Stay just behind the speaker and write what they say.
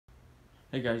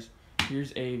Hey guys,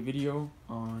 here's a video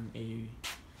on a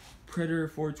Predator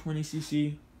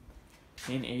 420cc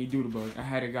in a Doodlebug. I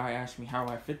had a guy ask me how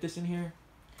I fit this in here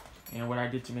and what I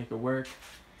did to make it work.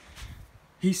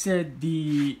 He said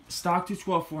the stock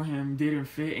 212 for him didn't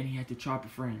fit and he had to chop a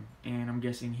frame. And I'm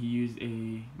guessing he used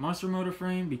a monster motor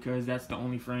frame because that's the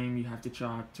only frame you have to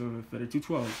chop to fit a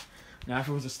 212. Now if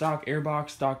it was a stock airbox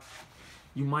stock,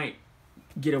 you might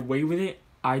get away with it.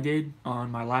 I did on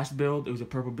my last build. It was a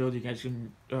purple build. You guys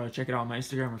can check it out on my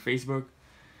Instagram or Facebook.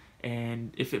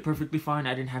 And it fit perfectly fine.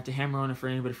 I didn't have to hammer on a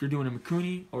frame. But if you're doing a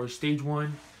Mikuni or a stage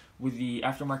 1 with the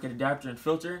aftermarket adapter and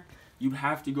filter, you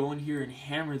have to go in here and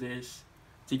hammer this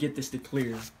to get this to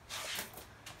clear.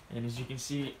 And as you can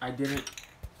see, I did it.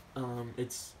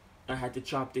 I had to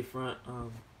chop the front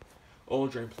oil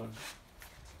drain plug.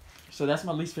 So that's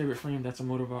my least favorite frame. That's a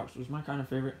Motorvox. It was my kind of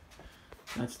favorite.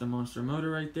 That's the monster motor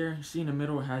right there. You see in the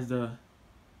middle it has the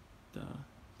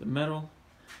metal,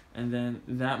 and then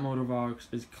that Motorvox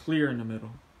is clear in the middle.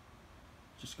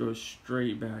 Just goes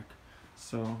straight back.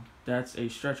 So that's a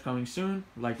stretch coming soon,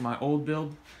 like my old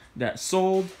build that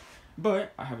sold.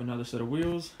 But I have another set of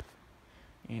wheels,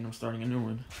 and I'm starting a new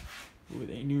one with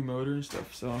a new motor and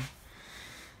stuff. So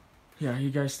yeah,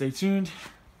 you guys stay tuned.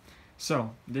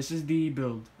 So this is the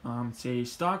build. It's a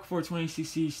stock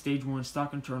 420cc stage 1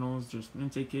 stock internals, just an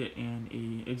intake kit and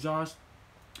a exhaust.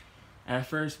 At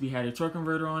first we had a torque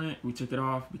converter on it. We took it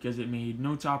off because it made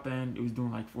no top end. It was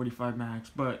doing like 45 max,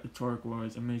 but the torque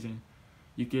was amazing.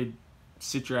 You could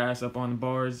sit your ass up on the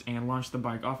bars and launch the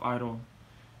bike off idle,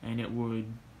 and it would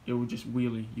just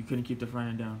wheelie. You couldn't keep the front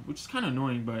end down, which is kind of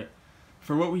annoying, but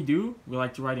for what we do, we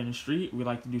like to ride in the street. We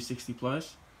like to do 60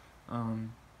 plus.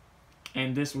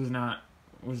 And this was not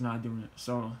doing it.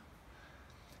 So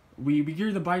we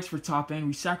geared the bikes for top end.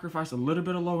 We sacrificed a little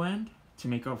bit of low end to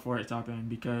make up for it top end,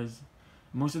 because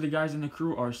most of the guys in the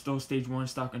crew are still stage 1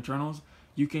 stock internals.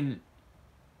 You can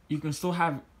still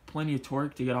have plenty of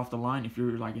torque to get off the line if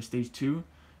you're like a stage 2,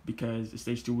 because the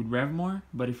stage 2 would rev more.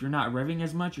 But if you're not revving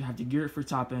as much, you have to gear it for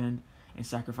top end and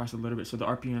sacrifice a little bit so the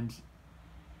RPMs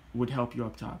would help you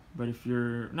up top. But if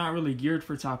you're not really geared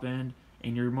for top end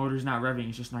and your motor's not revving,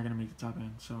 it's just not going to make the top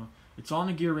end. So it's all in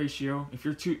the gear ratio. If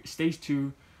you're stage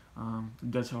 2,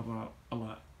 it does help out a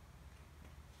lot.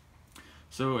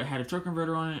 So it had a torque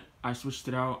converter on it. I switched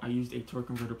it out. I used a torque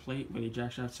converter plate with a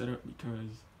jack shaft setup because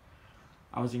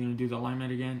I wasn't going to do the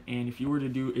alignment again. And if you were to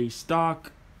do a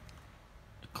stock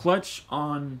clutch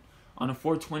on a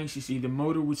 420cc, the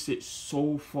motor would sit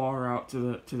so far out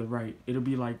to the right. It'll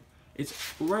be like, it's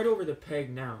right over the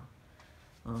peg now.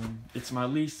 It's my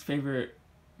least favorite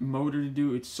motor to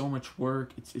do. It's so much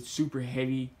work. It's super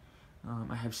heavy.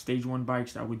 I have stage 1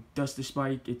 bikes that would dust this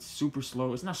bike. It's super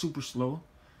slow. It's not super slow,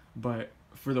 but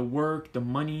for the work, the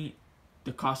money,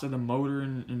 the cost of the motor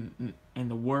and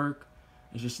the work,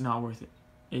 it's just not worth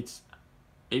it.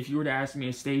 If you were to ask me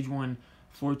a stage 1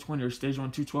 420 or stage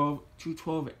 1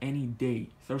 212 any day,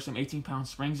 throw some 18-pound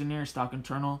springs in there, stock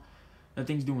internal, that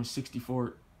thing's doing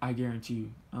 64. I guarantee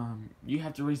you. You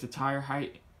have to raise the tire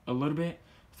height a little bit,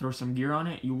 throw some gear on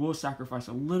it. You will sacrifice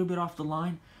a little bit off the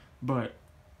line, but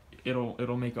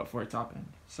it'll make up for it top end.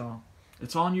 So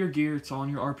it's all in your gear, it's all in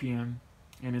your RPM,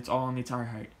 and it's all on the tire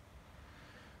height.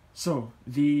 So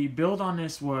the build on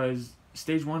this was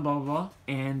stage 1, blah blah blah,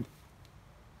 and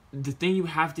the thing you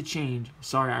have to change.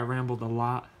 Sorry, I rambled a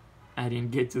lot. I didn't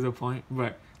get to the point,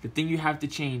 but the thing you have to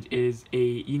change is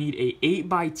you need a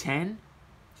 8x10.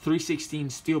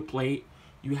 3/16 steel plate.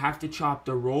 You have to chop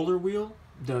the roller wheel,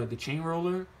 the chain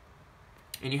roller,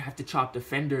 and you have to chop the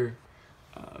fender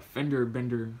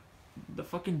bender, the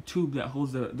fucking tube that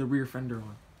holds the rear fender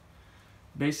on.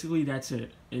 Basically, that's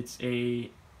it. It's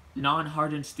a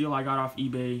non-hardened steel I got off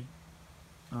eBay.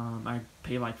 I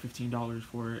pay like $15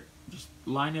 for it. Just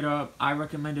line it up. I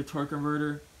recommend a torque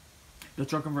converter, the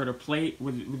torque converter plate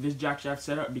with this jack shaft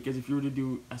setup, because if you were to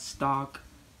do a stock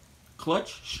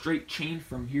clutch straight chain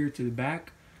from here to the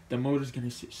back, the motor's gonna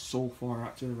sit so far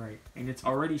out to the right, and it's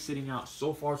already sitting out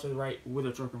so far to the right with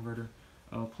a torque converter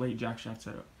plate jack shaft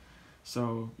setup.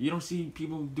 So you don't see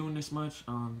people doing this much.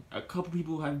 A couple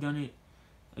people have done it.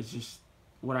 It's just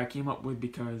what I came up with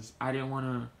because I didn't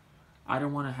want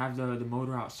to have the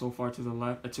motor out so far to the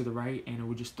left to the right, and it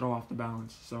would just throw off the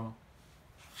balance. So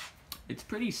it's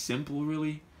pretty simple,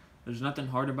 really. There's nothing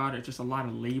hard about it. It's just a lot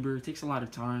of labor. It takes a lot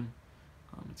of time.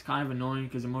 It's kind of annoying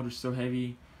because the motor's so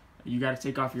heavy. You got to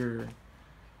take off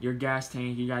your gas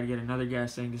tank. You got to get another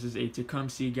gas tank. This is a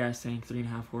Tecumseh gas tank,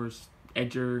 3.5 horse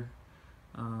Edger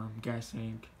gas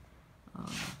tank.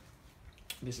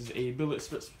 This is a billet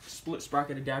split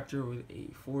sprocket adapter with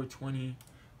a 420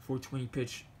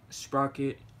 pitch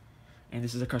sprocket. And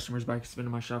this is a customer's bike. It's been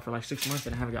in my shop for like 6 months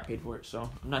and I haven't got paid for it. So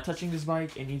I'm not touching this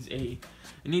bike. It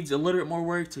needs a little bit more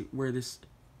work to where this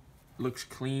looks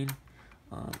clean,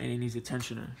 and it needs a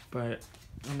tensioner. But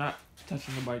I'm not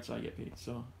touching the bike so I get paid.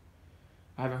 So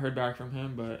I haven't heard back from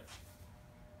him, but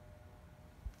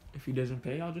if he doesn't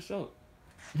pay, I'll just sell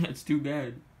it. It's too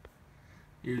bad.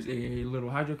 Here's a little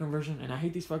hydro conversion, and I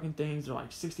hate these fucking things. They're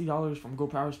like $60 from Go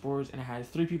Power Sports, and I had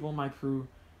 3 people in my crew.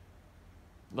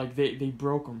 Like they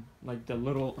broke them. Like the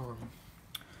little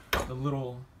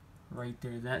right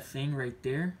there, that thing right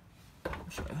there.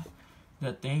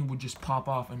 That thing would just pop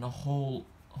off, and the whole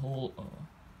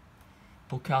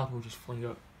caliper would just fling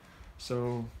up.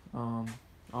 So on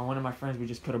one of my friends, we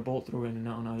just put a bolt through it, and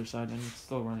on the other side, and it's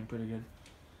still running pretty good.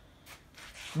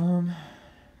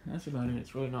 That's about it.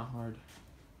 It's really not hard.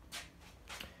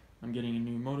 I'm getting a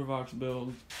new Motorvox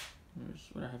build. Here's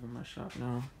what I have in my shop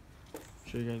now.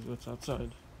 Show you guys what's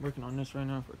outside. Working on this right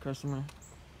now for a customer.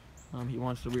 He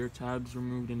wants the rear tabs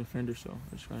removed in the fender, so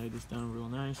I just grinded this down real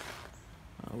nice.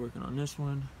 Working on this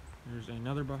one. There's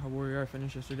another Baja Warrior I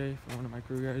finished yesterday for one of my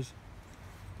crew guys.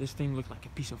 This thing looked like a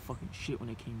piece of fucking shit when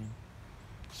it came in.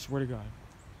 Swear to God.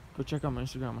 Go check out my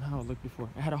Instagram on how it looked before.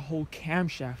 It had a whole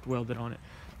camshaft welded on it.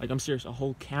 Like, I'm serious, a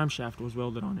whole camshaft was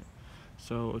welded on it.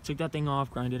 So I took that thing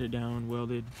off, grinded it down,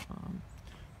 welded.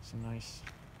 Some nice,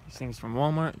 these things from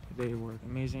Walmart. They work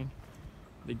amazing.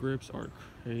 The grips are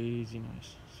crazy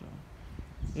nice. So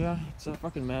yeah, it's a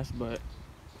fucking mess, but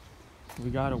we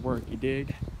gotta work, you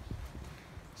dig?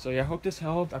 So yeah, I hope this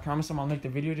helped. I promise I'll make the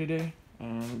video today.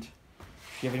 And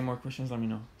if you have any more questions, let me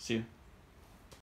know. See you.